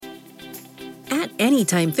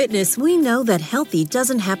Anytime Fitness, we know that healthy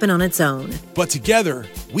doesn't happen on its own. But together,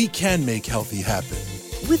 we can make healthy happen.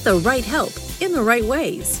 With the right help, in the right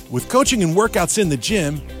ways. With coaching and workouts in the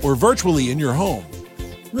gym or virtually in your home.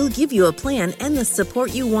 We'll give you a plan and the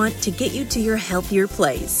support you want to get you to your healthier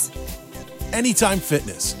place. Anytime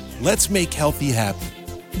Fitness. Let's make healthy happen.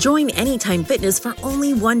 Join Anytime Fitness for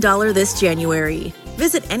only $1 this January.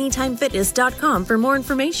 Visit AnytimeFitness.com for more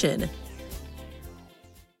information.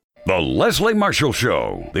 The Leslie Marshall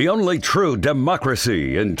Show, the only true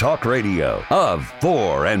democracy in talk radio, of,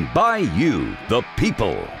 for, and by you, the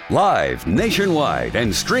people. Live nationwide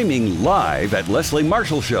and streaming live at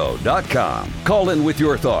lesliemarshallshow.com. Call in with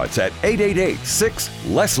your thoughts at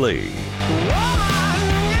 888-6-LESLIE.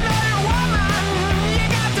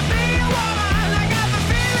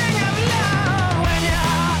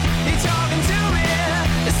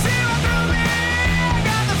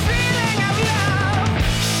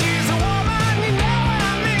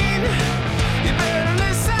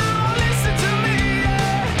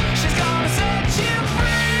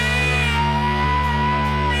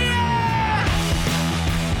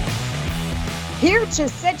 Here to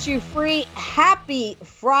set you free. Happy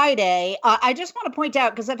Friday. I just want to point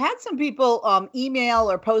out, because I've had some people email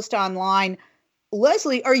or post online,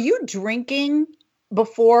 Leslie, are you drinking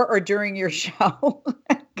before or during your show?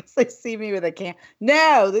 Because they see me with a can.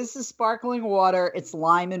 No, this is sparkling water. It's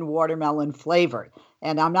lime and watermelon flavored.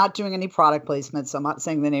 And I'm not doing any product placement, so I'm not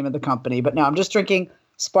saying the name of the company. But no, I'm just drinking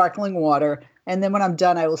sparkling water. And then when I'm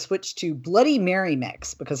done, I will switch to Bloody Mary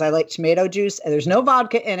mix because I like tomato juice and there's no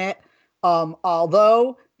vodka in it.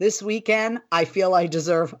 Although this weekend, I feel I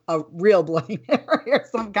deserve a real Bloody Mary or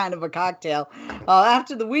some kind of a cocktail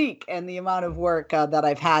after the week and the amount of work that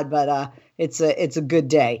I've had. But it's a good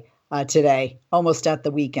day today, almost at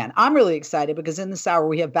the weekend. I'm really excited because in this hour,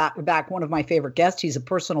 we have back one of my favorite guests. He's a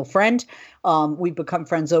personal friend. We've become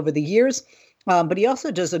friends over the years. But he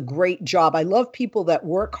also does a great job. I love people that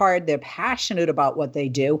work hard. They're passionate about what they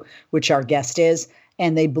do, which our guest is.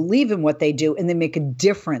 And they believe in what they do, and they make a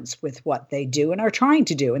difference with what they do and are trying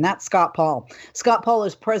to do. And that's Scott Paul. Scott Paul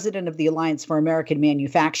is president of the Alliance for American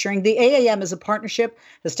Manufacturing. The AAM is a partnership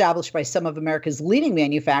established by some of America's leading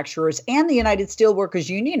manufacturers and the United Steelworkers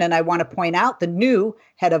Union. And I want to point out the new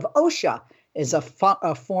head of OSHA is a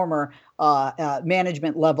former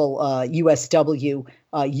management level USW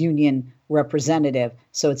union representative.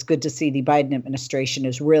 So it's good to see the Biden administration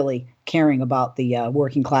is really caring about the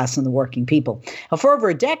working class and the working people. For over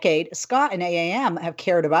a decade, Scott and AAM have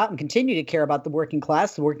cared about and continue to care about the working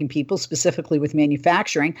class, the working people, specifically with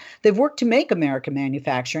manufacturing. They've worked to make American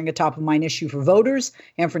manufacturing a top-of-mind issue for voters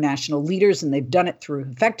and for national leaders, and they've done it through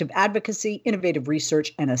effective advocacy, innovative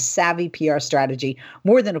research, and a savvy PR strategy.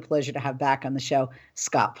 More than a pleasure to have back on the show,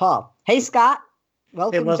 Scott Paul. Hey, Scott.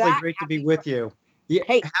 Welcome back. Hey, Leslie, back. great to be with you. Yeah,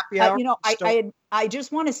 hey, happy hour. I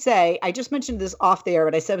just want to say, I just mentioned this off the air,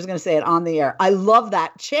 but I said I was going to say it on the air. I love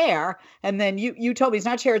that chair. And then you told me it's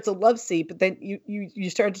not a chair, it's a love seat, but then you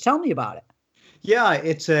started to tell me about it. Yeah,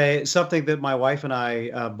 it's something that my wife and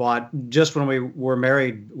I bought just when we were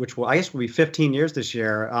married, which I guess will be 15 years this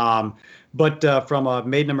year. But from a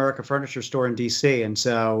Made in America furniture store in DC, and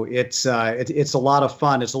so it's a lot of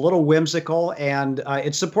fun. It's a little whimsical, and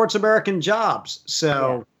it supports American jobs.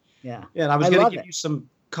 So yeah. And I was going to give you some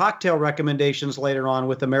cocktail recommendations later on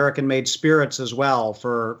with American-made spirits as well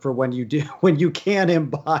for when you can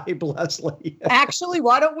imbibe, Leslie. Actually,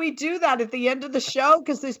 why don't we do that at the end of the show?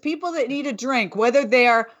 Because there's people that need a drink, whether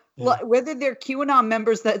they're QAnon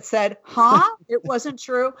members that said, it wasn't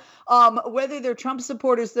true, whether they're Trump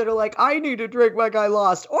supporters that are like, I need a drink, my guy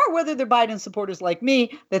lost, or whether they're Biden supporters like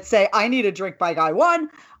me that say, I need a drink, my guy won.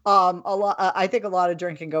 I think a lot of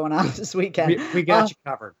drinking going on this weekend. We got you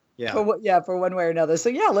covered. Yeah. For one way or another. So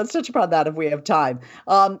let's touch upon that if we have time.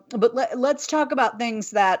 But let's talk about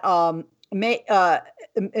things that that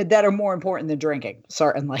are more important than drinking,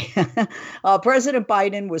 certainly. President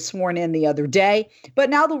Biden was sworn in the other day,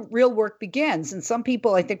 but now the real work begins. And some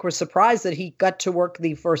people, I think, were surprised that he got to work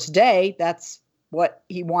the first day. That's what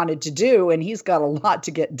he wanted to do, and he's got a lot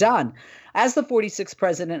to get done. As the 46th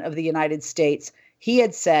president of the United States, he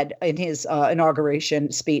had said in his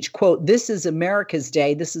inauguration speech, quote, "This is America's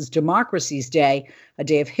day. This is democracy's day, a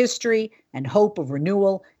day of history and hope, of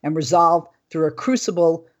renewal and resolve through a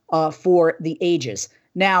crucible for the ages."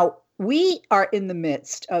 Now, we are in the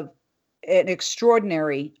midst of an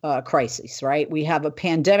extraordinary crisis, right? We have a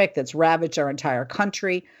pandemic that's ravaged our entire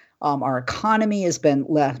country. Our economy has been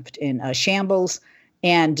left in shambles,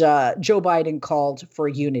 and Joe Biden called for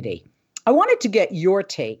unity. I wanted to get your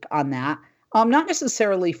take on that. Not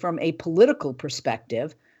necessarily from a political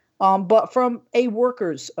perspective, But from a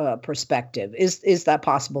worker's perspective, is that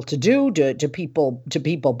possible to do? Do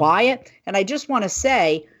people buy it? And I just want to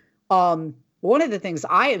say, one of the things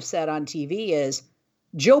I have said on TV is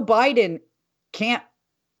Joe Biden can't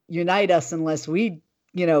unite us unless we,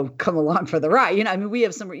 come along for the ride. We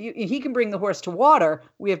have he can bring the horse to water.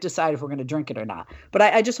 We have to decide if we're going to drink it or not. But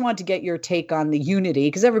I just wanted to get your take on the unity,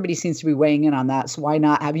 because everybody seems to be weighing in on that. So why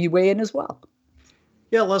not have you weigh in as well?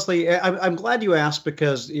 Yeah, Leslie, I'm glad you asked,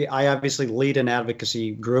 because I obviously lead an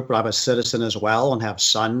advocacy group, but I'm a citizen as well and have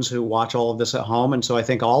sons who watch all of this at home. And so I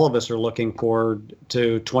think all of us are looking forward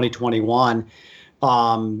to 2021.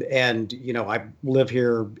 I live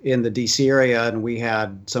here in the DC area, and we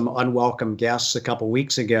had some unwelcome guests a couple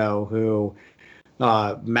weeks ago who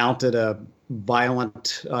mounted a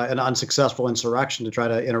violent and unsuccessful insurrection to try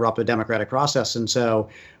to interrupt the democratic process. And so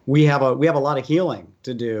we have a lot of healing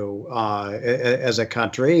to do as a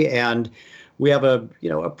country, and we have a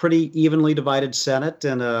pretty evenly divided Senate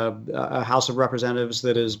and a House of Representatives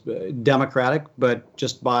that is Democratic, but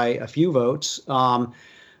just by a few votes.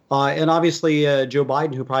 And obviously Joe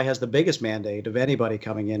Biden, who probably has the biggest mandate of anybody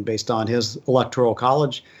coming in based on his electoral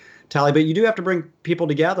college tally. But you do have to bring people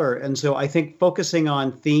together, and so I think focusing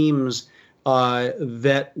on themes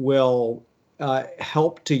that will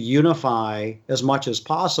help to unify as much as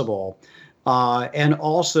possible, and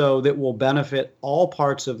also that will benefit all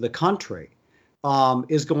parts of the country,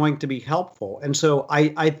 is going to be helpful. And so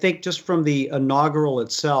I think just from the inaugural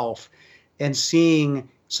itself and seeing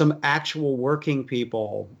some actual working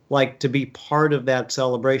people like to be part of that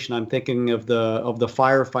celebration, I'm thinking of the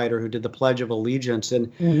firefighter who did the Pledge of Allegiance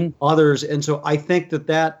and others. And so I think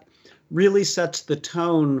that really sets the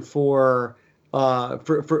tone for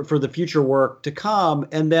the future work to come,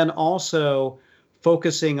 and then also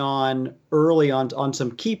focusing on early on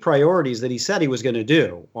some key priorities that he said he was going to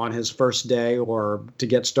do on his first day or to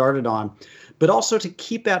get started on, but also to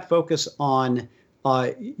keep that focus on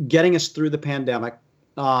getting us through the pandemic,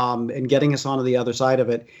 and getting us onto the other side of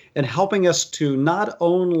it, and helping us to not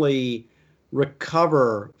only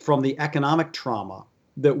recover from the economic trauma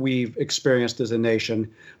that we've experienced as a nation,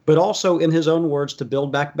 but also, in his own words, to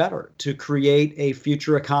build back better, to create a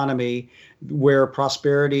future economy where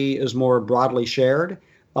prosperity is more broadly shared,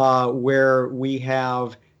 where we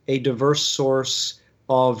have a diverse source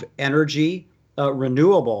of energy,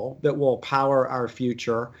 renewable, that will power our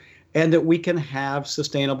future, and that we can have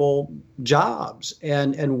sustainable jobs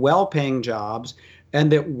and well-paying jobs,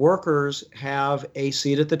 and that workers have a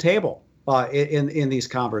seat at the table in these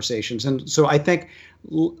conversations. And so I think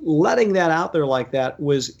letting that out there like that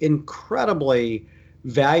was incredibly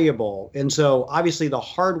valuable. And so obviously the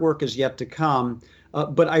hard work is yet to come,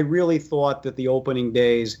 but I really thought that the opening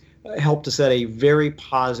days helped to set a very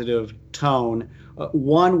positive tone,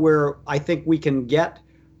 one where I think we can get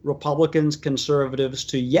Republicans, conservatives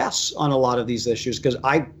to yes on a lot of these issues, because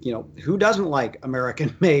who doesn't like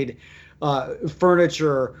American-made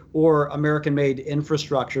furniture or American-made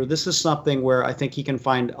infrastructure? This is something where I think he can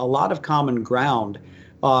find a lot of common ground,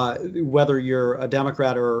 whether you're a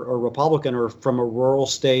Democrat or Republican, or from a rural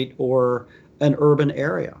state or an urban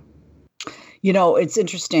area. It's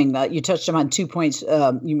interesting that you touched on 2 points.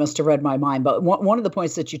 You must have read my mind, but one of the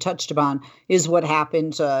points that you touched upon is what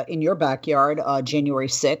happened in your backyard, January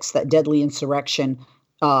 6th, that deadly insurrection,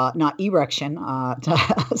 not erection,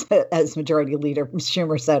 as Majority Leader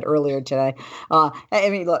Schumer said earlier today.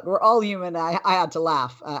 Look, we're all human. I had to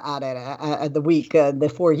laugh at it at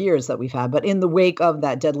the 4 years that we've had. But in the wake of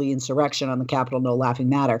that deadly insurrection on the Capitol, no laughing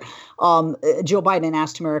matter, Joe Biden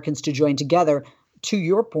asked Americans to join together, to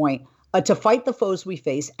your point, to fight the foes we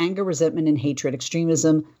face: anger, resentment, and hatred,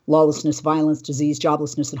 extremism, lawlessness, violence, disease,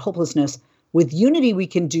 joblessness, and hopelessness. With unity, we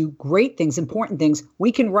can do great things, important things.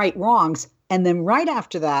 We can right wrongs. And then right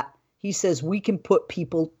after that, he says we can put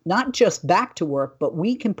people not just back to work, but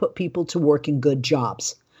we can put people to work in good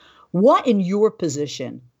jobs. What, in your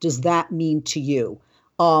position, does that mean to you?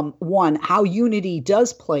 One, how unity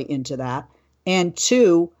does play into that. And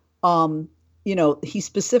two, he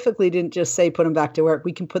specifically didn't just say put them back to work.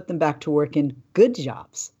 We can put them back to work in good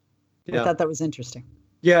jobs. Yeah. I thought that was interesting.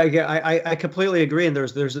 Yeah, I completely agree. And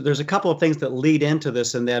there's a couple of things that lead into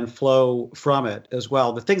this and then flow from it as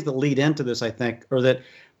well. The things that lead into this, I think, are that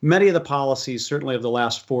many of the policies, certainly of the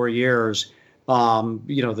last 4 years,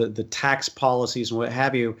 the tax policies and what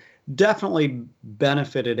have you, definitely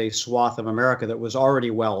benefited a swath of America that was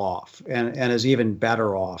already well off and is even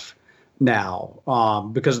better off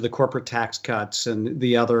now, because of the corporate tax cuts and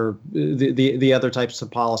the other types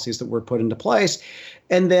of policies that were put into place.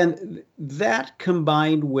 And then that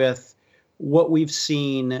combined with what we've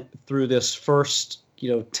seen through this first,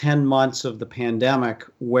 10 months of the pandemic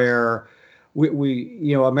where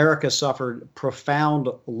America suffered profound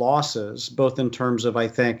losses, both in terms of, I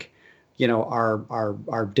think,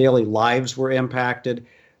 our daily lives were impacted,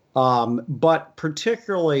 but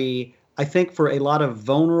particularly, I think, for a lot of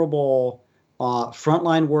vulnerable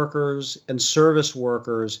frontline workers and service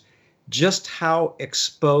workers, just how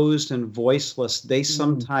exposed and voiceless they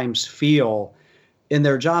sometimes feel in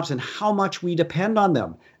their jobs and how much we depend on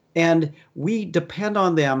them. And we depend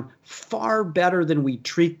on them far better than we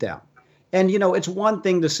treat them. And, it's one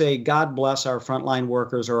thing to say, God bless our frontline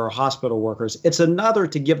workers or our hospital workers. It's another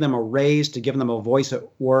to give them a raise, to give them a voice at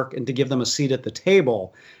work, and to give them a seat at the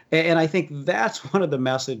table. And I think that's one of the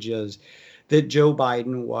messages that Joe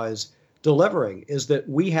Biden was delivering, is that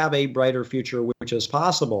we have a brighter future, which is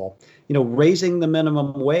possible. Raising the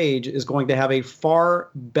minimum wage is going to have a far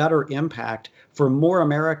better impact for more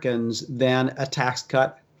Americans than a tax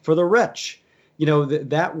cut for the rich.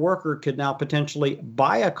 That worker could now potentially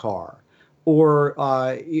buy a car, or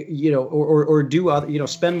do other,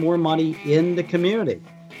 spend more money in the community.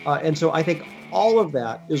 And so I think all of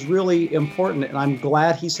that is really important. And I'm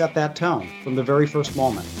glad he set that tone from the very first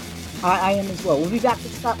moment. I am as well. We'll be back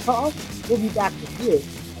with Scott Paul. We'll be back with you.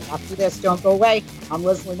 After this, don't go away. I'm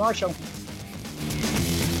Leslie Marshall.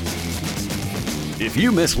 If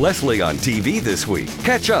you miss Leslie on TV this week,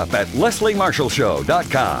 catch up at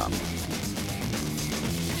lesliemarshallshow.com.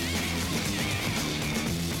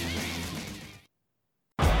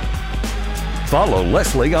 Follow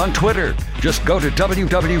Leslie on Twitter. Just go to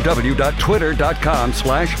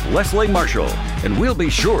www.twitter.com/Leslie Marshall, and we'll be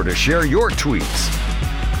sure to share your tweets.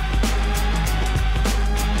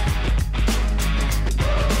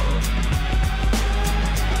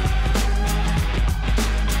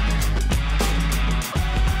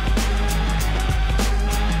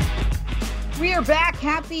 We are back.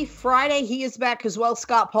 Happy Friday. He is back as well.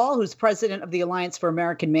 Scott Paul, who's president of the Alliance for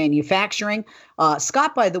American Manufacturing.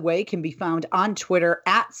 Scott, by the way, can be found on Twitter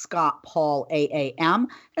at Scott Paul AAM,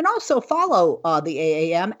 and also follow the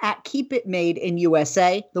AAM at Keep It Made in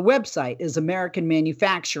USA. The website is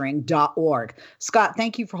americanmanufacturing.org. Scott,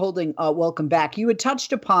 thank you for holding welcome back. You had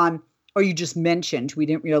touched upon, or you just mentioned, we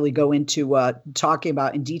didn't really go into talking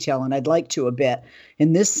about in detail, and I'd like to a bit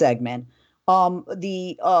in this segment,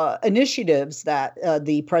 the initiatives that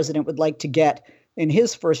the president would like to get in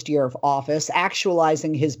his first year of office,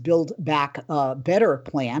 actualizing his Build Back Better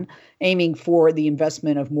plan, aiming for the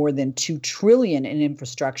investment of more than $2 trillion in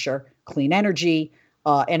infrastructure, clean energy,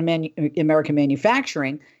 and American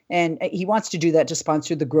manufacturing. And he wants to do that to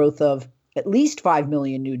sponsor the growth of at least 5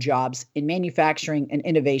 million new jobs in manufacturing and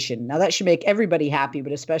innovation. Now, that should make everybody happy,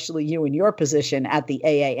 but especially you in your position at the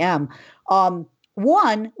AAM.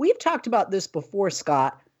 One, we've talked about this before,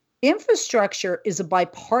 Scott. Infrastructure is a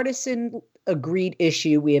bipartisan agreed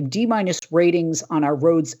issue. We have D- ratings on our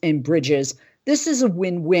roads and bridges. This is a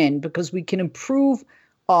win-win because we can improve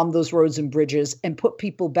those roads and bridges and put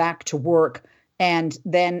people back to work. And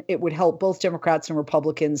then it would help both Democrats and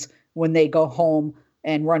Republicans when they go home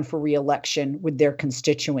and run for re-election with their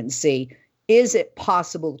constituency. Is it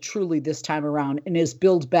possible truly this time around? And is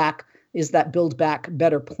that Build Back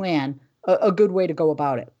Better plan a good way to go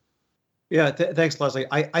about it? Yeah, thanks, Leslie.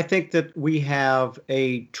 I think that we have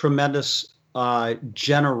a tremendous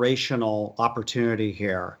generational opportunity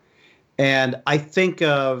here. And I think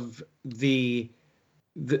of the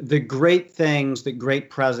great things that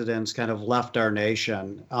great presidents kind of left our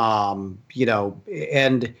nation, and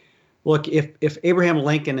look, if Abraham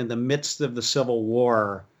Lincoln in the midst of the Civil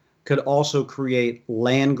War could also create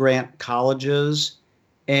land-grant colleges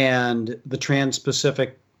and the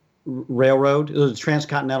Trans-Pacific Railroad, the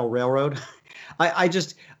Transcontinental Railroad. I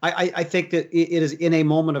think that it is in a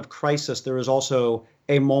moment of crisis. There is also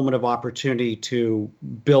a moment of opportunity to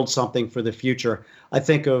build something for the future. I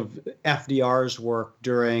think of FDR's work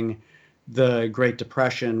during the Great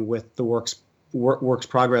Depression with the Works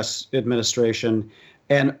Progress Administration,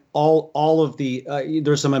 and all of the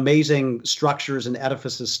there's some amazing structures and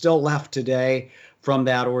edifices still left today from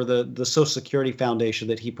that, or the Social Security Foundation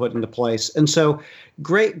that he put into place. And so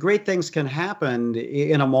great things can happen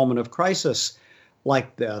in a moment of crisis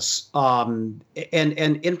like this. And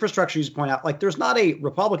infrastructure, you point out, like there's not a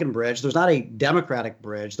Republican bridge, there's not a Democratic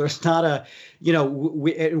bridge, there's not a,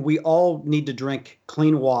 we all need to drink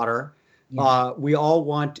clean water. Yeah. We all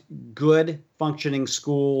want good functioning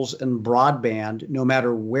schools and broadband, no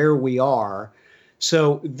matter where we are.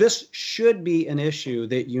 So this should be an issue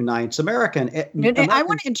that unites Americans. I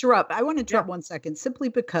want to interrupt. 1 second, simply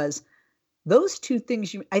because those two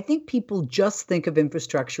things, I think people just think of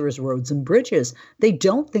infrastructure as roads and bridges. They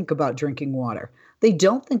don't think about drinking water. they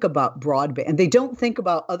don't think about broadband. They don't think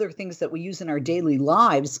about other things that we use in our daily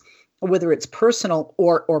lives, whether it's personal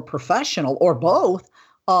or professional or both,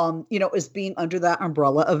 as being under that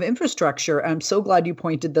umbrella of infrastructure. I'm so glad you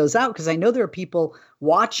pointed those out, because I know there are people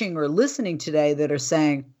watching or listening today that are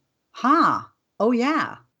saying, oh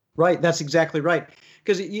yeah. Right. That's exactly right.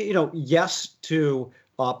 Because, yes to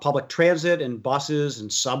public transit and buses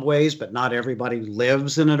and subways, but not everybody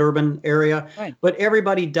lives in an urban area. Right. But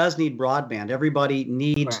everybody does need broadband. Everybody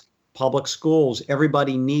needs public schools.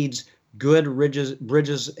 Everybody needs good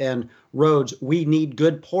bridges and roads. We need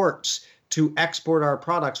good ports to export our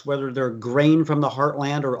products, whether they're grain from the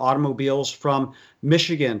heartland or automobiles from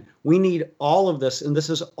Michigan. We need all of this, and this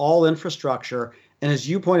is all infrastructure. And as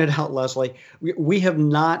you pointed out, Leslie, we have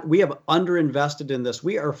underinvested in this.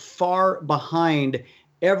 We are far behind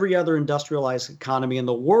every other industrialized economy in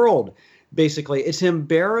the world. Basically, it's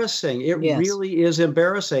embarrassing. It really is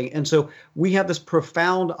embarrassing. And so we have this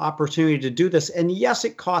profound opportunity to do this. And yes,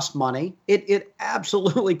 it costs money. It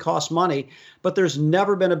absolutely costs money, but there's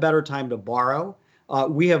never been a better time to borrow.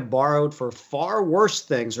 We have borrowed for far worse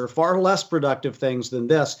things or far less productive things than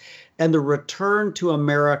this. And the return to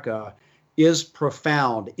America is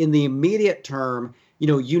profound. In the immediate term,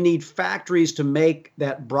 you need factories to make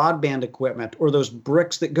that broadband equipment, or those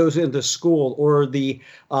bricks that goes into school, or the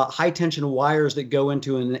high tension wires that go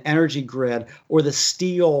into an energy grid, or the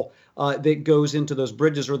steel that goes into those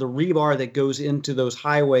bridges, or the rebar that goes into those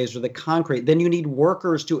highways, or the concrete. Then you need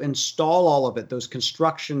workers to install all of it, those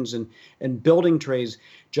constructions and building trades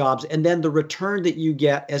jobs. And then the return that you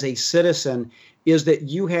get as a citizen is that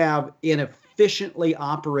you have an efficiently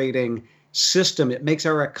operating system. It makes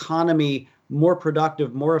our economy more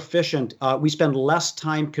productive, more efficient. We spend less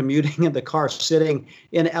time commuting in the car, sitting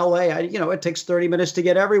in LA. It takes 30 minutes to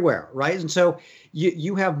get everywhere, right? And so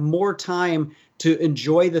you have more time to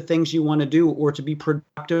enjoy the things you want to do or to be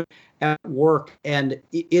productive at work. And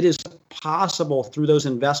it is possible through those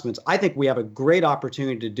investments. I think we have a great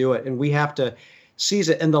opportunity to do it, and we have to seize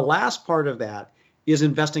it. And the last part of that is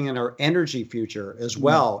investing in our energy future as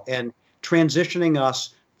well, and transitioning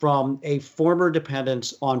us from a former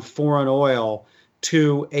dependence on foreign oil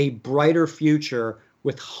to a brighter future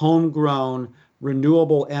with homegrown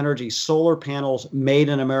renewable energy, solar panels made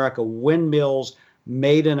in America, windmills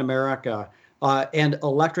made in America, and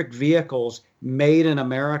electric vehicles made in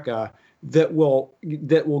America that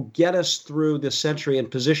will get us through this century and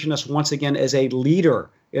position us once again as a leader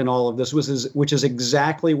in all of this, which is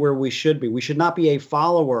exactly where we should be. We should not be a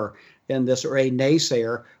follower in this or a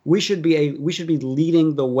naysayer. We should be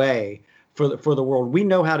leading the way for the world. We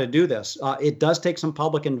know how to do this. It does take some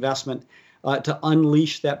public investment to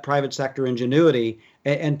unleash that private sector ingenuity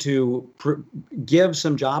and to give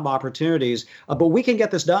some job opportunities, but we can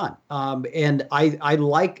get this done. And I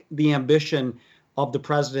like the ambition of the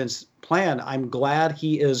president's plan. I'm glad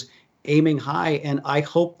he is aiming high, and I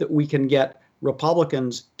hope that we can get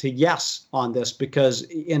Republicans to yes on this, because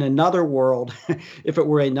in another world, if it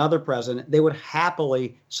were another president, they would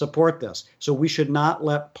happily support this. So we should not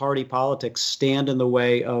let party politics stand in the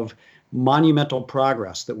way of monumental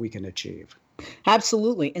progress that we can achieve.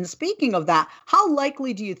 Absolutely. And speaking of that, how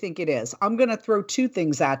likely do you think it is? I'm going to throw two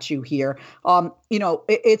things at you here.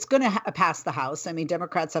 It's going to pass the House. I mean,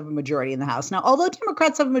 Democrats have a majority in the House. Now, although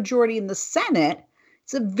Democrats have a majority in the Senate,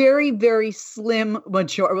 it's a very, very slim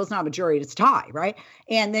majority. Well, it's not a majority, it's a tie, right?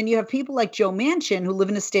 And then you have people like Joe Manchin, who live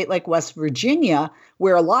in a state like West Virginia,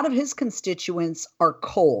 where a lot of his constituents are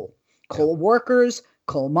coal workers,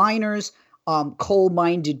 coal miners,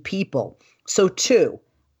 coal-minded people. So two,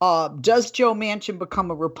 does Joe Manchin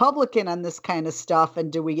become a Republican on this kind of stuff?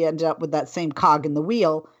 And do we end up with that same cog in the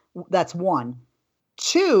wheel? That's one.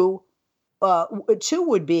 Two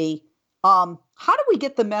would be, how do we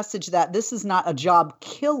get the message that this is not a job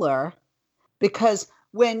killer? Because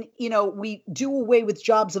when, we do away with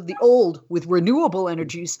jobs of the old with renewable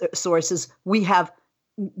energy sources, we have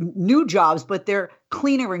new jobs, but they're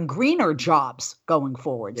cleaner and greener jobs going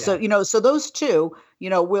forward. Yeah. So those two,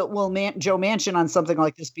 will Joe Manchin on something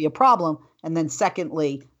like this be a problem? And then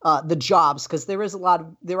secondly, the jobs, because there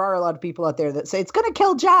are a lot of people out there that say it's going to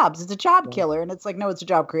kill jobs. It's a job killer. And it's like, no, it's a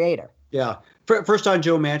job creator. Yeah. First on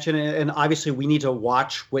Joe Manchin, and obviously we need to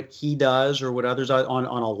watch what he does or what others on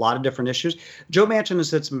a lot of different issues. Joe Manchin has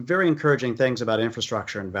said some very encouraging things about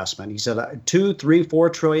infrastructure investment. He said $2, $3,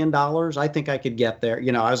 $4 trillion. I think I could get there.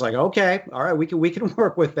 I was like, okay, all right, we can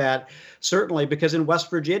work with that, certainly, because in West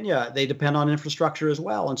Virginia they depend on infrastructure as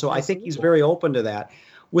well, and so I think he's very open to that.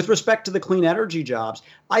 With respect to the clean energy jobs,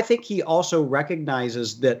 I think he also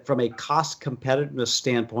recognizes that from a cost competitiveness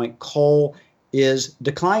standpoint, coal is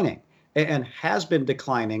declining and has been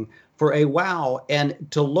declining for a while. And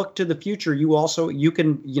to look to the future, you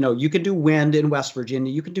can do wind in West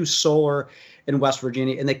Virginia, you can do solar in West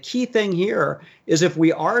Virginia. And the key thing here is if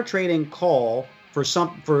we are trading coal for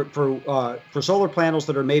solar panels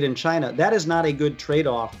that are made in China, that is not a good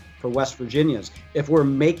trade-off for West Virginians. If we're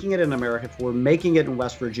making it in America, if we're making it in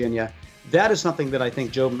West Virginia, that is something that I think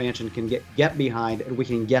Joe Manchin can get behind, and we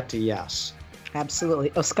can get to yes.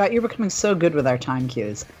 Absolutely. Oh, Scott, you're becoming so good with our time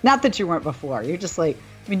cues. Not that you weren't before. You're just like,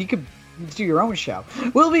 you could do your own show.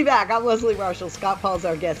 We'll be back. I'm Leslie Marshall. Scott Paul's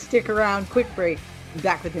our guest. Stick around. Quick break.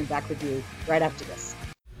 Back with him, back with you right after this.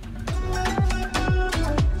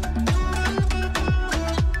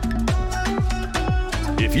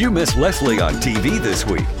 If you missed Leslie on TV this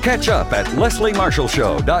week, catch up at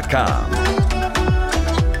lesliemarshallshow.com.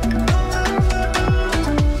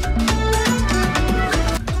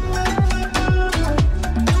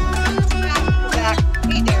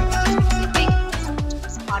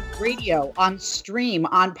 Radio, on stream,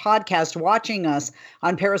 on podcast, watching us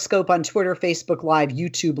on Periscope, on Twitter, Facebook Live,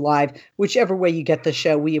 YouTube Live, whichever way you get the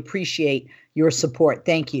show. We appreciate your support.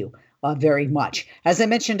 Thank you very much. As I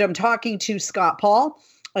mentioned, I'm talking to Scott Paul,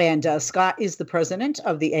 and Scott is the president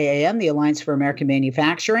of the AAM, the Alliance for American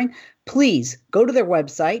Manufacturing. Please go to their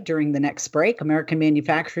website during the next break,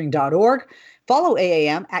 americanmanufacturing.org. Follow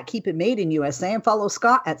AAM at Keep It Made in USA, and follow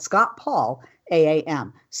Scott at Scott Paul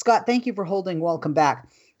AAM. Scott, thank you for holding. Welcome back.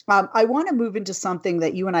 I want to move into something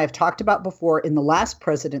that you and I have talked about before in the last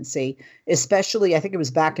presidency, especially I think it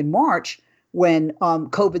was back in March when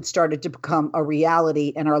COVID started to become a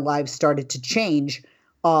reality and our lives started to change.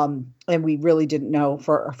 And we really didn't know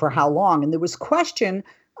for how long. And there was question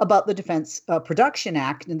about the Defense Production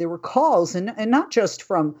Act. And there were calls, and not just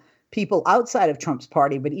from people outside of Trump's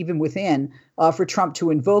party, but even within, for Trump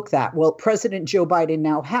to invoke that. Well, President Joe Biden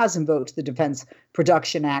now has invoked the Defense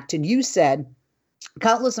Production Act. And you said,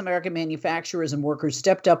 countless American manufacturers and workers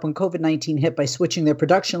stepped up when COVID-19 hit by switching their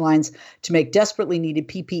production lines to make desperately needed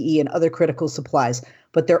PPE and other critical supplies.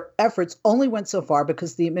 But their efforts only went so far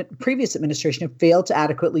because the previous administration had failed to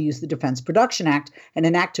adequately use the Defense Production Act and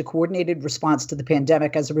enact a coordinated response to the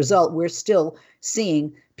pandemic. As a result, we're still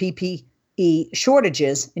seeing PPE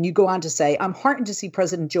shortages. And you go on to say, I'm heartened to see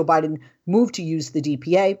President Joe Biden move to use the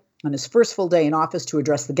DPA. On his first full day in office to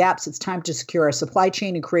address the gaps, it's time to secure our supply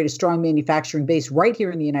chain and create a strong manufacturing base right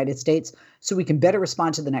here in the United States so we can better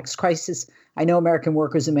respond to the next crisis. I know American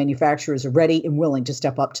workers and manufacturers are ready and willing to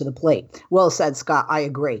step up to the plate. Well said, Scott. I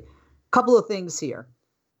agree. Couple of things here.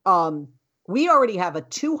 We already have a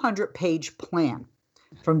 200-page plan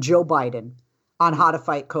from Joe Biden on how to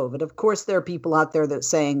fight COVID. Of course, there are people out there that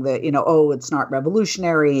saying that, it's not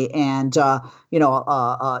revolutionary and,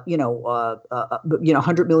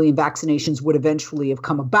 100 million vaccinations would eventually have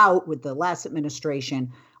come about with the last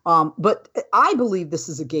administration. But I believe this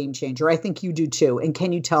is a game changer. I think you do too. And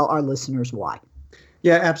can you tell our listeners why?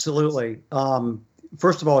 Yeah, absolutely.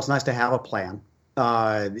 First of all, it's nice to have a plan,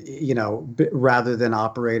 rather than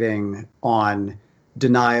operating on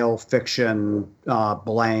denial, fiction,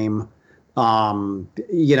 blame. And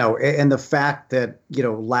the fact that,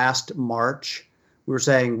 last March, we were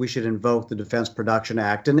saying we should invoke the Defense Production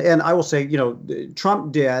Act. And I will say,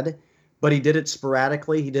 Trump did, but he did it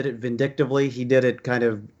sporadically. He did it vindictively. He did it kind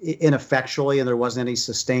of ineffectually, and there wasn't any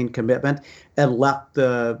sustained commitment, and left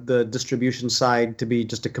the distribution side to be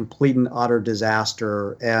just a complete and utter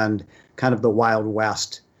disaster and kind of the Wild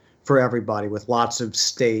West for everybody, with lots of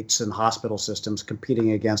states and hospital systems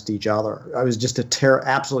competing against each other. It was just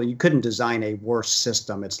absolutely, you couldn't design a worse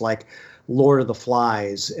system. It's like Lord of the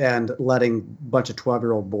Flies and letting a bunch of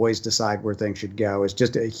 12-year-old boys decide where things should go. It's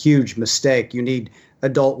just a huge mistake. You need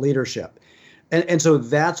adult leadership. And so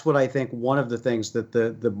that's what I think one of the things that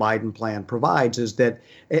the Biden plan provides is that,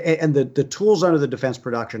 and the tools under the Defense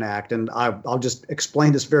Production Act, and I'll just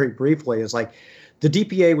explain this very briefly, is like, the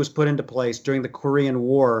DPA was put into place during the Korean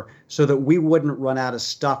War so that we wouldn't run out of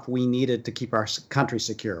stuff we needed to keep our country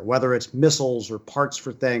secure, whether it's missiles or parts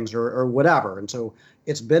for things or whatever. And so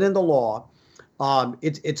it's been in the law.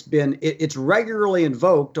 It's regularly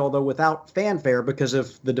invoked, although without fanfare, because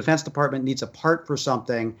if the Defense Department needs a part for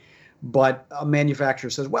something, but a manufacturer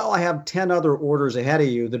says, well, I have 10 other orders ahead of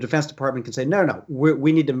you, the Defense Department can say, no,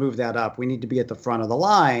 we need to move that up. We need to be at the front of the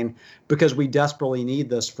line because we desperately need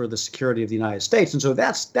this for the security of the United States. And so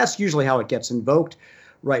that's usually how it gets invoked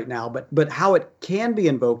right now. But how it can be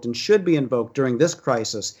invoked and should be invoked during this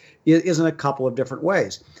crisis is in a couple of different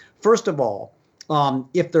ways. First of all,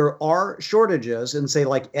 if there are shortages in, say,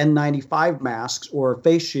 like N95 masks or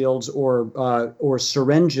face shields or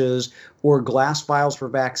syringes or glass vials for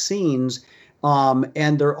vaccines,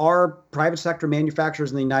 And there are private sector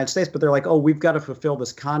manufacturers in the United States, but they're like, oh, we've got to fulfill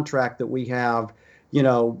this contract that we have,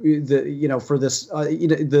 for this,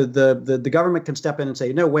 the government can step in and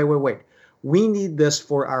say, no, wait. We need this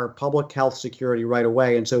for our public health security right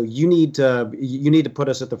away. And so you need to put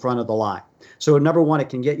us at the front of the line. So number one, it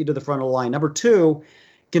can get you to the front of the line. Number two,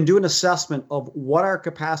 can do an assessment of what our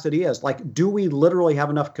capacity is. Like, do we literally have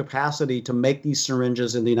enough capacity to make these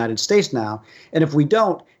syringes in the United States now? And if we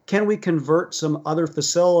don't, can we convert some other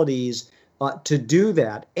facilities to do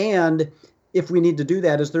that? And if we need to do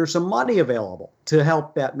that, is there some money available to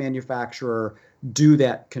help that manufacturer do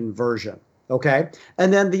that conversion? Okay.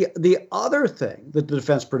 And then the other thing that the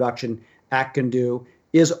Defense Production Act can do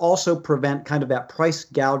is also prevent kind of that price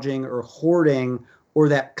gouging or hoarding or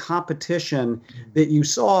that competition that you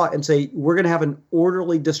saw, and say, we're going to have an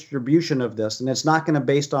orderly distribution of this. And it's not going to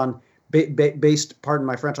based, pardon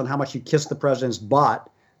my French, on how much you kiss the president's butt,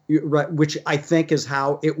 which I think is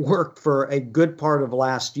how it worked for a good part of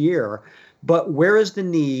last year. But where is the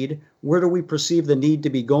need? Where do we perceive the need to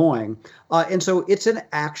be going? And so it's an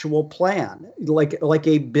actual plan, like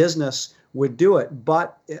a business would do it,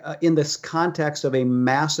 but in this context of a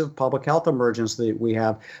massive public health emergency that we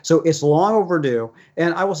have. So it's long overdue.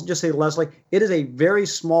 And I will just say, Leslie, it is a very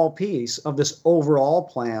small piece of this overall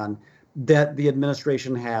plan that the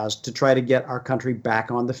administration has to try to get our country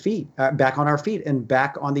back on our feet, and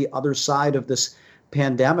back on the other side of this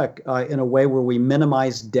pandemic in a way where we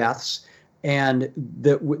minimize deaths and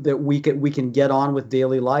that we can get on with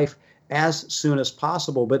daily life as soon as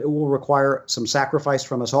possible. But it will require some sacrifice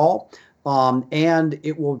from us all. And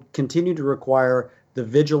it will continue to require the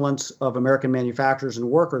vigilance of American manufacturers and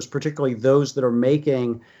workers, particularly those that are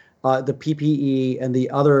making the PPE and the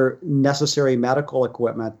other necessary medical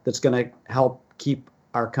equipment that's going to help keep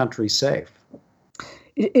our country safe.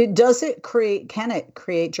 Can it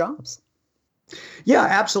create jobs? Yeah,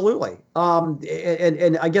 absolutely.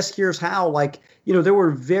 And I guess here's how, there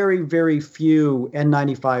were very, very few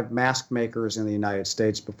N95 mask makers in the United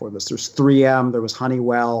States before this. There's 3M, there was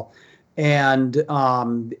Honeywell. And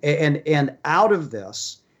out of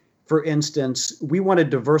this, for instance, we want to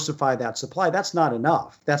diversify that supply. That's not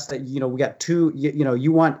enough. That's we got two,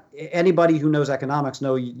 you want, anybody who knows economics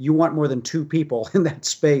know you want more than two people in that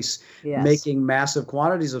space making massive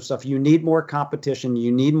quantities of stuff. You need more competition.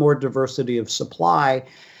 You need more diversity of supply.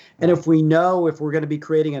 And if we're going to be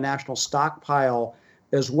creating a national stockpile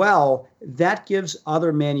as well, that gives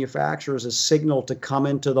other manufacturers a signal to come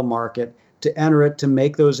into the market, to enter it, to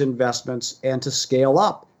make those investments, and to scale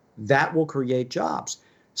up. That will create jobs.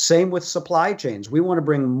 Same with supply chains. We want to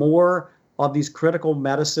bring more of these critical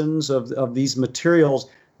medicines, of these materials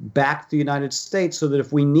back to the United States, so that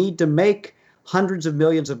if we need to make hundreds of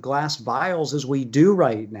millions of glass vials, as we do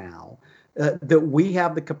right now, that we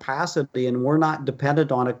have the capacity, and we're not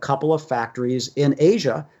dependent on a couple of factories in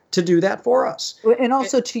Asia to do that for us. And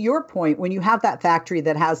also, to your point, when you have that factory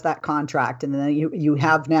that has that contract, and then you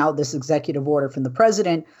have now this executive order from the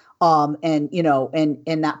president, and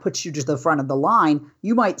that puts you to the front of the line,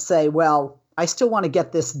 you might say, well, I still want to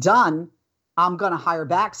get this done. I'm going to hire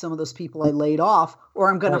back some of those people I laid off,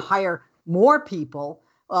 or I'm going to hire more people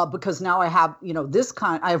because now I have,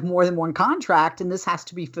 I have more than one contract, and this has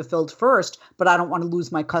to be fulfilled first, but I don't want to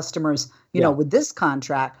lose my customers, with this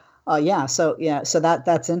contract. So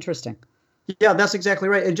that's interesting. Yeah, that's exactly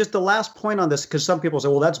right. And just the last point on this, because some people say,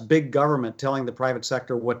 well, that's big government telling the private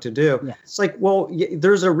sector what to do. Yes. It's like, well,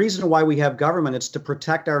 there's a reason why we have government. It's to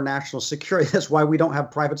protect our national security. That's why we don't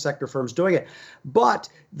have private sector firms doing it. But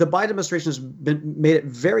the Biden administration has made it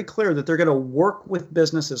very clear that they're going to work with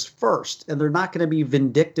businesses first, and they're not going to be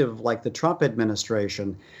vindictive like the Trump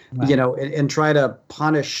administration, right, and try to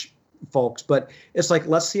punish folks. But it's like,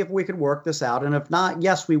 let's see if we can work this out. And if not,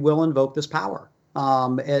 yes, we will invoke this power.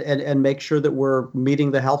 And make sure that we're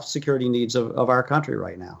meeting the health security needs of our country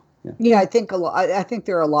right now. Yeah, I think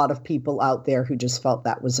there are a lot of people out there who just felt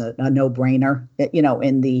that was a no-brainer,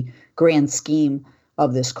 in the grand scheme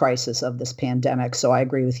of this crisis, of this pandemic. So I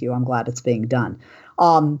agree with you. I'm glad it's being done.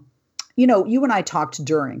 You and I talked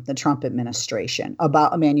during the Trump administration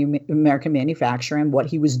about American manufacturer and what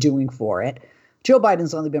he was doing for it. Joe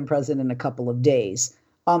Biden's only been president a couple of days.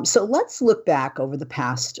 So let's look back over the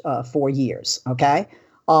past 4 years, okay?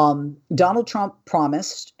 Donald Trump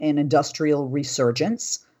promised an industrial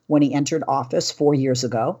resurgence when he entered office 4 years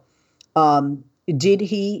ago. Did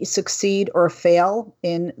he succeed or fail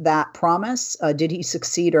in that promise? Did he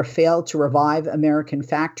succeed or fail to revive American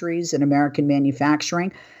factories and American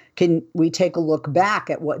manufacturing? Can we take a look back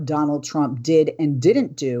at what Donald Trump did and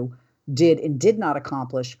didn't do, did and did not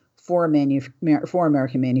accomplish for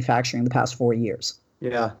American manufacturing the past 4 years?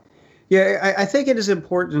 Yeah. Yeah, I think it is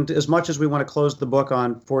important, as much as we want to close the book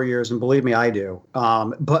on 4 years, and believe me, I do.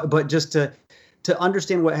 But just to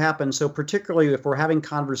understand what happened. So particularly if we're having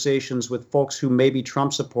conversations with folks who may be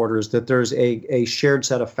Trump supporters, that there's a shared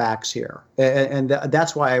set of facts here. And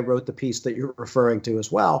that's why I wrote the piece that you're referring to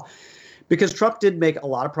as well. Because Trump did make a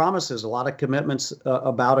lot of promises, a lot of commitments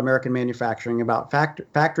about American manufacturing, about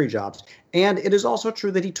factory jobs. And it is also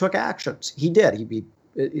true that he took actions. He did. He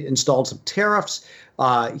installed some tariffs.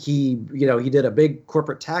 He did a big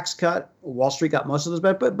corporate tax cut. Wall Street got most of those,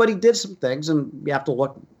 but he did some things, and you have to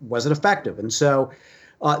look, was it effective? And so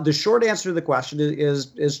the short answer to the question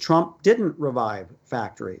is Trump didn't revive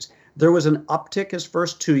factories. There was an uptick his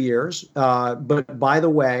first 2 years, but by the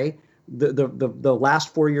way, the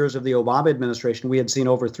last 4 years of the Obama administration, we had seen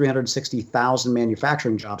over 360,000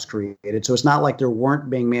 manufacturing jobs created. So it's not like there weren't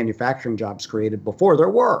being manufacturing jobs created before. There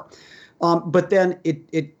were. But then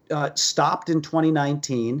it stopped in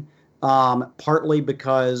 2019, partly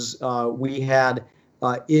because we had,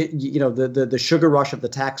 the sugar rush of the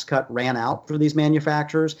tax cut ran out for these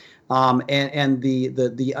manufacturers, and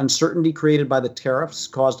the uncertainty created by the tariffs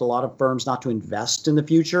caused a lot of firms not to invest in the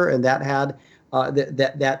future, and that had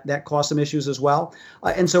that caused some issues as well.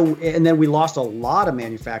 And then we lost a lot of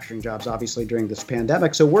manufacturing jobs, obviously, during this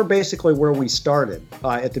pandemic. So we're basically where we started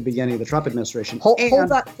at the beginning of the Trump administration. Hold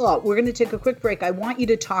that thought. We're going to take a quick break. I want you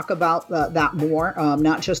to talk about that more,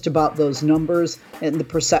 not just about those numbers and the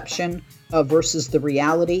perception versus the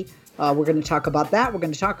reality. We're going to talk about that. We're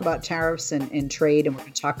going to talk about tariffs and trade, and we're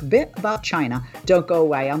going to talk a bit about China. Don't go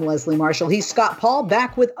away. I'm Leslie Marshall. He's Scott Paul,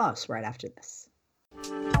 back with us right after this.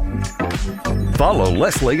 Follow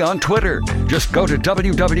Leslie on Twitter. Just go to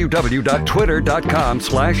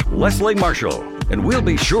www.twitter.com/Leslie Marshall, and we'll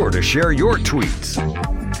be sure to share your tweets.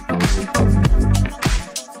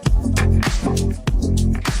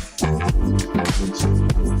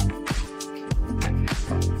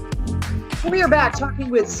 We are back talking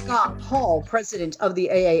with Scott Paul, president of the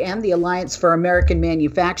AAM, the Alliance for American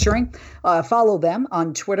Manufacturing. Follow them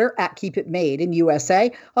on Twitter at Keep It Made in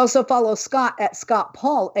USA. Also follow Scott at Scott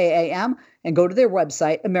Paul AAM and go to their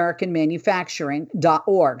website,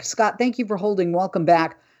 AmericanManufacturing.org. Scott, thank you for holding. Welcome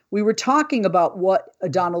back. We were talking about what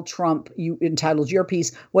Donald Trump, you entitled your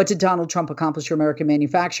piece, What Did Donald Trump Accomplish for American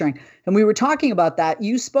Manufacturing? And we were talking about that.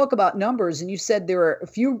 You spoke about numbers, and you said there are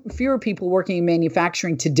fewer people working in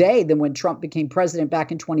manufacturing today than when Trump became president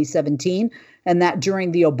back in 2017. And that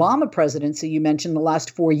during the Obama presidency, you mentioned the last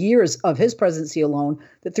 4 years of his presidency alone,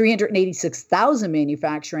 that 386,000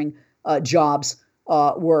 manufacturing jobs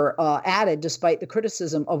were added, despite the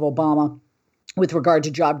criticism of Obama with regard to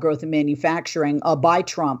job growth and manufacturing by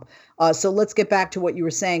Trump. So let's get back to what you were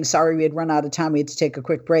saying. Sorry, we had run out of time. We had to take a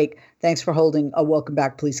quick break. Thanks for holding. Welcome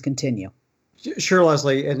back. Please continue. Sure,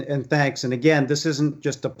 Leslie, and thanks. And again, this isn't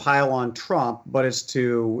just a pile on Trump, but it's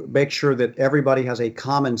to make sure that everybody has a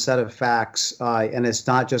common set of facts, and it's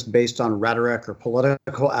not just based on rhetoric or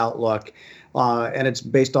political outlook, and it's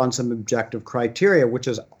based on some objective criteria, which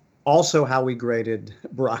is also how we graded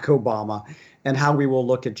Barack Obama and how we will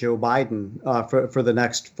look at Joe Biden for the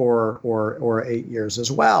next 4 or 8 years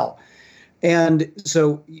as well. And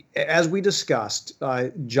so, as we discussed,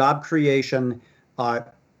 job creation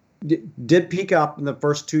did peak up in the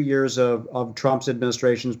first 2 years of Trump's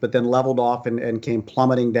administrations, but then leveled off and came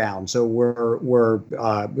plummeting down. So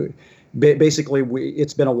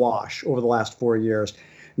it's been a wash over the last 4 years.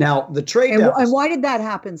 Now, the trade deficit, and why did that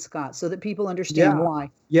happen, Scott, so that people understand why?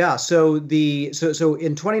 Yeah. So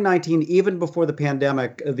in 2019, even before the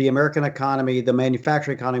pandemic, the American economy, the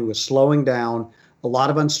manufacturing economy was slowing down. A lot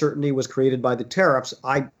of uncertainty was created by the tariffs.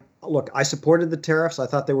 I supported the tariffs. I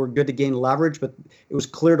thought they were good to gain leverage, but it was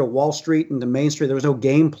clear to Wall Street and to Main Street there was no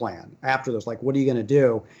game plan after this. Like, what are you going to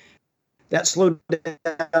do? That slowed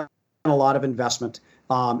down a lot of investment.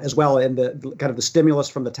 As well, and the kind of the stimulus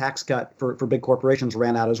from the tax cut for big corporations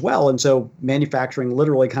ran out as well. And so manufacturing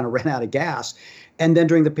literally kind of ran out of gas. And then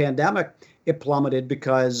during the pandemic, it plummeted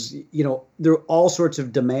because, there were all sorts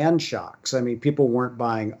of demand shocks. I mean, people weren't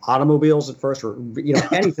buying automobiles at first or,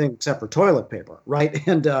 anything except for toilet paper, right?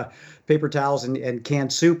 And paper towels and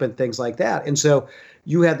canned soup and things like that. And so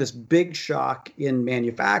you had this big shock in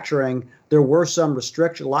manufacturing. There were some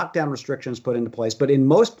lockdown restrictions put into place, but in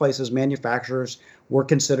most places, manufacturers were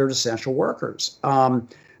considered essential workers.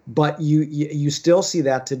 But you still see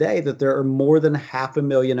that today, that there are more than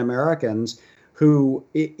 500,000 Americans who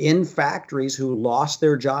in factories who lost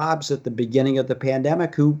their jobs at the beginning of the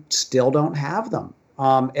pandemic who still don't have them.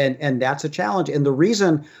 And that's a challenge. And the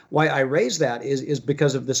reason why I raise that is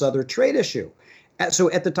because of this other trade issue.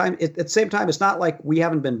 So at the same time, it's not like we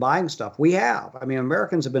haven't been buying stuff. We have. I mean,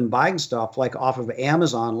 Americans have been buying stuff like off of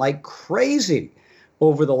Amazon like crazy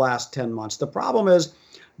over the last 10 months. The problem is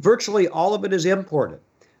virtually all of it is imported.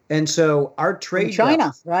 And so our trade from China,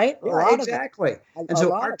 deficit, right? Exactly. And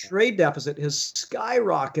so our trade deficit has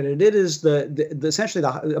skyrocketed. It is essentially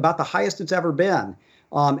about the highest it's ever been.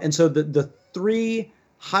 And so the three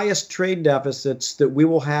highest trade deficits that we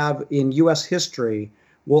will have in U.S. history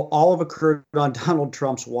will all have occurred on Donald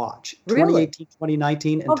Trump's watch. Really? 2018,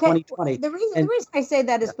 2019, and Okay. 2020. The reason I say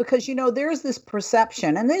that is because, there's this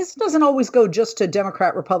perception, and this doesn't always go just to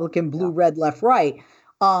Democrat, Republican, blue, red, left, right,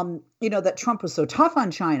 that Trump was so tough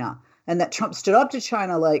on China and that Trump stood up to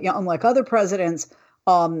China like, unlike other presidents.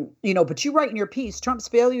 But you write in your piece, Trump's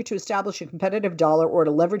failure to establish a competitive dollar or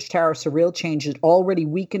to leverage tariffs a real change that already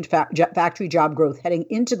weakened factory job growth heading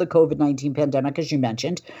into the COVID-19 pandemic, as you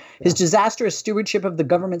mentioned. Yeah. His disastrous stewardship of the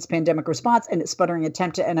government's pandemic response and its sputtering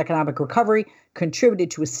attempt at an economic recovery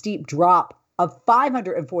contributed to a steep drop of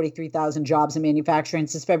 543,000 jobs in manufacturing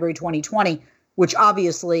since February 2020, which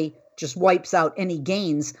obviously just wipes out any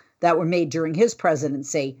gains that were made during his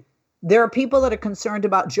presidency. There are people that are concerned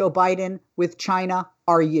about Joe Biden with China.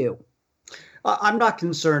 Are you? I'm not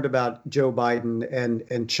concerned about Joe Biden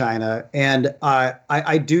and China. And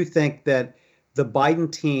I do think that the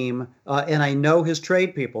Biden team, and I know his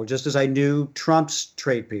trade people, just as I knew Trump's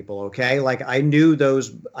trade people, okay? Like I knew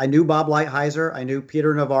Bob Lighthizer, I knew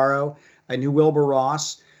Peter Navarro, I knew Wilbur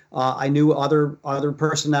Ross. I knew other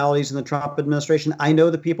personalities in the Trump administration. I know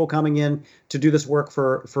the people coming in to do this work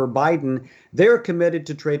for Biden. They're committed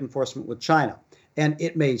to trade enforcement with China. And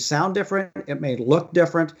it may sound different, it may look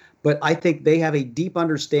different, but I think they have a deep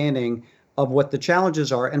understanding of what the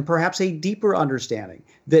challenges are, and perhaps a deeper understanding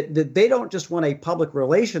that they don't just want a public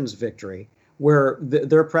relations victory where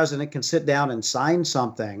their president can sit down and sign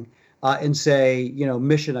something and say,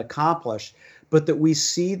 mission accomplished, but that we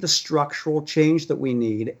see the structural change that we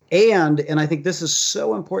need. And I think this is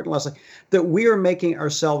so important, Leslie, that we are making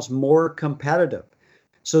ourselves more competitive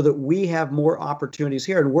so that we have more opportunities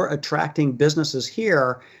here and we're attracting businesses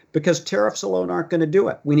here, because tariffs alone aren't going to do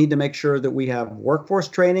it. We need to make sure that we have workforce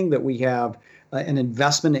training, that we have an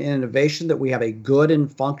investment in innovation, that we have a good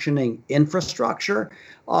and functioning infrastructure.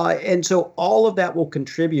 And so all of that will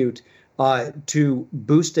contribute to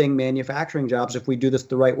boosting manufacturing jobs if we do this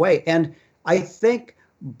the right way. And I think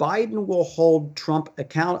Biden will hold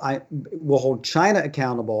will hold China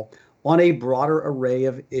accountable on a broader array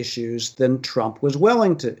of issues than Trump was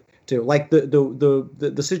willing to. Like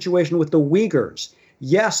the situation with the Uyghurs.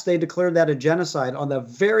 Yes, they declared that a genocide on the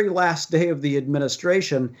very last day of the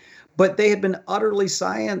administration, but they had been utterly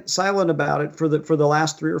silent about it for the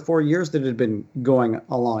last 3 or 4 years that it had been going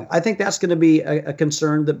along. I think that's going to be a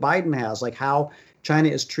concern that Biden has, like how China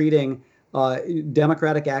is treating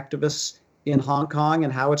democratic activists in Hong Kong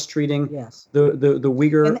and how it's treating the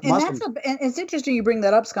Uyghur Muslims. And it's interesting you bring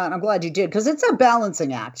that up, Scott. I'm glad you did, because it's a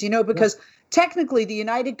balancing act, because technically the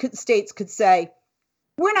United States could say,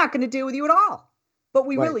 we're not going to deal with you at all, but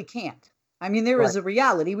we really can't. I mean, there is a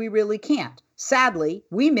reality. We really can't. Sadly,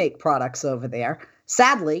 we make products over there.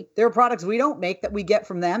 Sadly, there are products we don't make that we get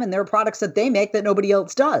from them, and there are products that they make that nobody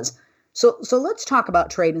else does. So let's talk about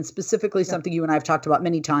trade, and specifically something you and I have talked about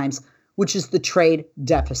many times, which is the trade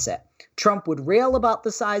deficit. Trump would rail about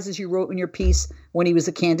the size, as you wrote in your piece when he was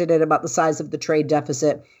a candidate, about the size of the trade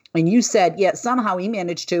deficit. And you said, somehow he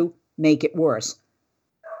managed to make it worse.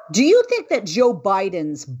 Do you think that Joe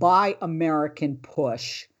Biden's Buy American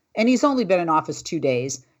push, and he's only been in office 2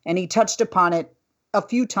 days, and he touched upon it a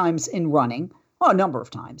few times in running, a number of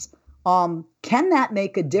times, can that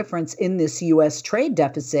make a difference in this U.S. trade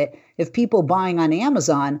deficit if people buying on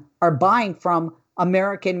Amazon are buying from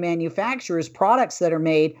American manufacturers, products that are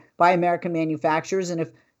made by American manufacturers?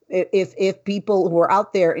 And if people who are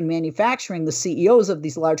out there in manufacturing, the CEOs of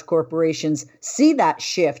these large corporations, see that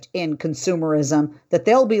shift in consumerism, that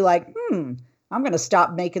they'll be like, I'm going to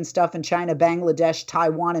stop making stuff in China, Bangladesh,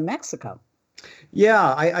 Taiwan, and Mexico.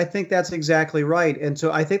 Yeah, I think that's exactly right. And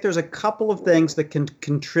so I think there's a couple of things that can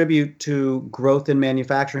contribute to growth in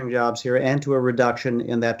manufacturing jobs here and to a reduction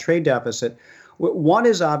in that trade deficit. One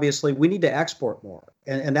is obviously we need to export more.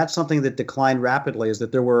 And that's something that declined rapidly, is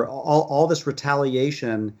that there were all this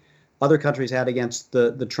retaliation other countries had against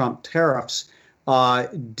the Trump tariffs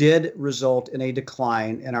did result in a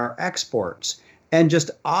decline in our exports. And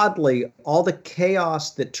just oddly, all the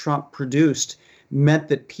chaos that Trump produced meant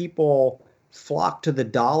that people flocked to the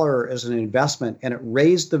dollar as an investment, and it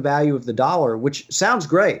raised the value of the dollar, which sounds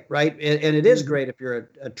great, right? And it is great if you're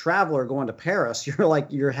a traveler going to Paris.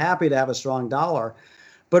 You're happy to have a strong dollar.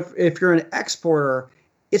 But if you're an exporter,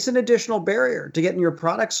 it's an additional barrier to getting your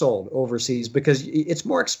product sold overseas because it's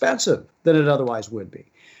more expensive than it otherwise would be.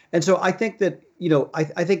 And so I think that,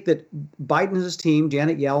 I think that Biden and his team,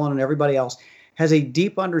 Janet Yellen and everybody else, has a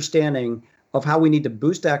deep understanding of how we need to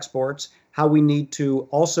boost exports, how we need to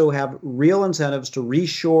also have real incentives to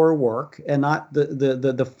reshore work and not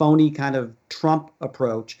the phony kind of Trump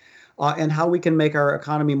approach, and how we can make our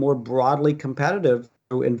economy more broadly competitive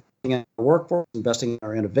through investing in our workforce, investing in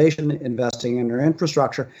our innovation, investing in our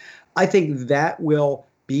infrastructure. I think that will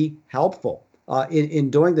be helpful in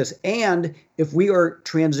doing this. And if we are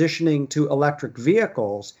transitioning to electric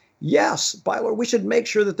vehicles, yes, by the way, we should make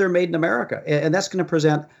sure that they're made in America. And that's going to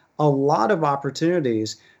present a lot of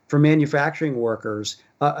opportunities for manufacturing workers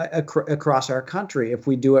across our country if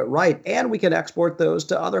we do it right. And we can export those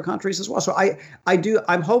to other countries as well. So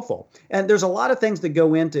I'm hopeful. And there's a lot of things that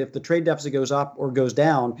go into if the trade deficit goes up or goes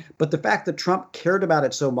down. But the fact that Trump cared about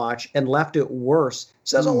it so much and left it worse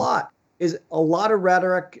says a lot. Is a lot of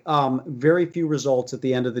rhetoric, very few results at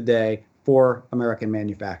the end of the day for American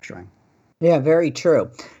manufacturing. Yeah, very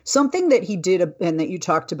true. Something that he did and that you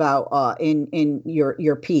talked about in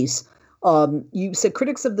your piece, you said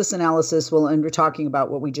critics of this analysis will, and we're talking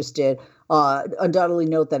about what we just did, undoubtedly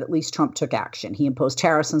note that at least Trump took action. He imposed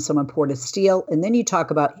tariffs on some imported steel. And then you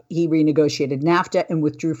talk about he renegotiated NAFTA and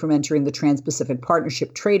withdrew from entering the Trans-Pacific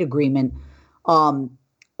Partnership Trade Agreement.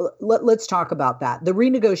 Let's talk about that. The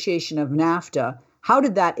renegotiation of NAFTA, how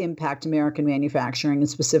did that impact American manufacturing and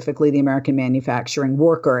specifically the American manufacturing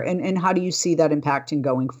worker? And how do you see that impacting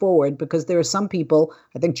going forward? Because there are some people,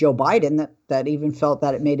 I think Joe Biden, that even felt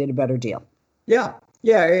that it made it a better deal. Yeah,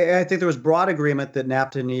 I think there was broad agreement that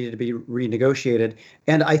NAFTA needed to be renegotiated.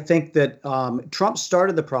 And I think that Trump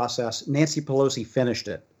started the process. Nancy Pelosi finished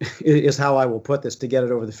it, is how I will put this, to get it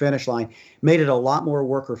over the finish line, made it a lot more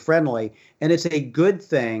worker friendly. And it's a good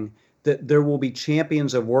thing that there will be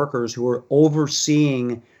champions of workers who are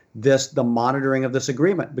overseeing the monitoring of this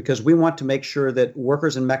agreement, because we want to make sure that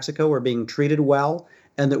workers in Mexico are being treated well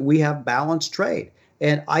and that we have balanced trade.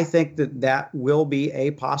 And I think that will be a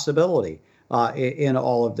possibility in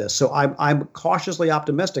all of this. So I'm cautiously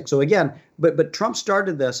optimistic. So again, but Trump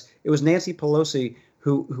started this. It was Nancy Pelosi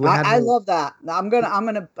who had I love that. I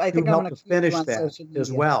think I'm gonna finish that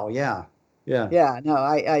as well. Yeah. No,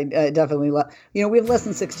 I definitely love. We have less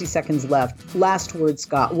than 60 seconds left. Last word,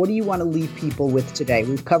 Scott. What do you want to leave people with today?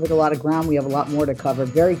 We've covered a lot of ground. We have a lot more to cover.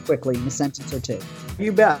 Very quickly, in a sentence or two.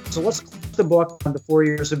 You bet. So let's close the book on the 4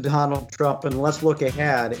 years of Donald Trump and let's look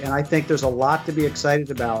ahead. And I think there's a lot to be excited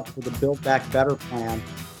about for the Build Back Better plan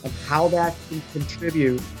and how that can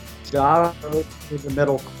contribute job growth for the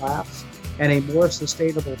middle class and a more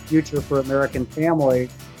sustainable future for American families.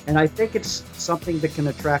 And I think it's something that can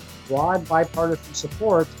attract broad bipartisan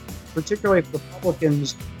support, particularly if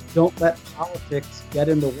Republicans don't let politics get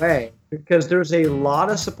in the way, because there's a lot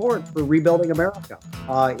of support for rebuilding America.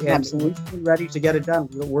 And we've been ready to get it done.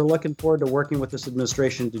 We're looking forward to working with this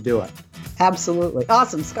administration to do it. Absolutely.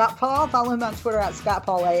 Awesome. Scott Paul, follow him on Twitter at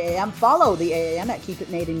ScottPaulAAM. Follow the AAM at Keep It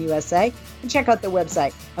Made in USA. And check out their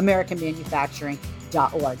website,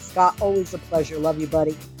 AmericanManufacturing.org. Scott, always a pleasure. Love you,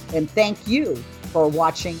 buddy. And thank you for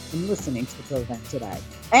watching and listening to the program today.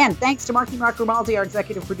 And thanks to Marky Mark Grimaldi, our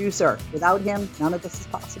executive producer. Without him, none of this is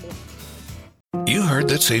possible. You heard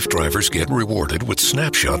that safe drivers get rewarded with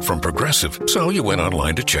Snapshot from Progressive, so you went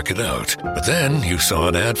online to check it out. But then you saw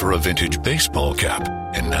an ad for a vintage baseball cap,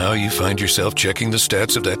 and now you find yourself checking the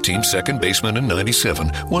stats of that team's second baseman in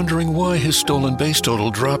 '97, wondering why his stolen base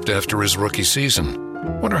total dropped after his rookie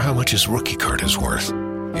season. Wonder how much his rookie card is worth.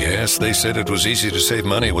 Yes, they said it was easy to save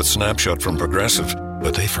money with Snapshot from Progressive,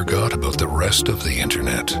 but they forgot about the rest of the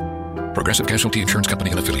internet. Progressive Casualty Insurance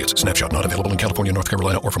Company and Affiliates. Snapshot not available in California, North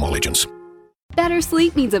Carolina, or from all agents. Better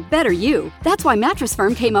sleep means a better you. That's why Mattress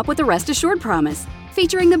Firm came up with the Rest Assured Promise,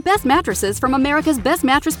 featuring the best mattresses from America's best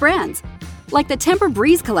mattress brands. Like the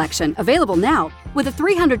Tempur-Breeze collection, available now, with a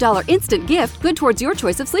 $300 instant gift good towards your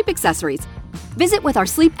choice of sleep accessories. Visit with our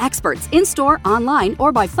sleep experts in-store, online,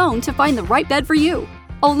 or by phone to find the right bed for you.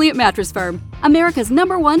 Only at Mattress Firm, America's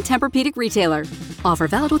 #1 Tempur-Pedic retailer. Offer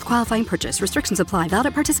valid with qualifying purchase. Restrictions apply. Valid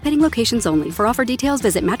at participating locations only. For offer details,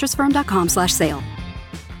 visit mattressfirm.com/sale.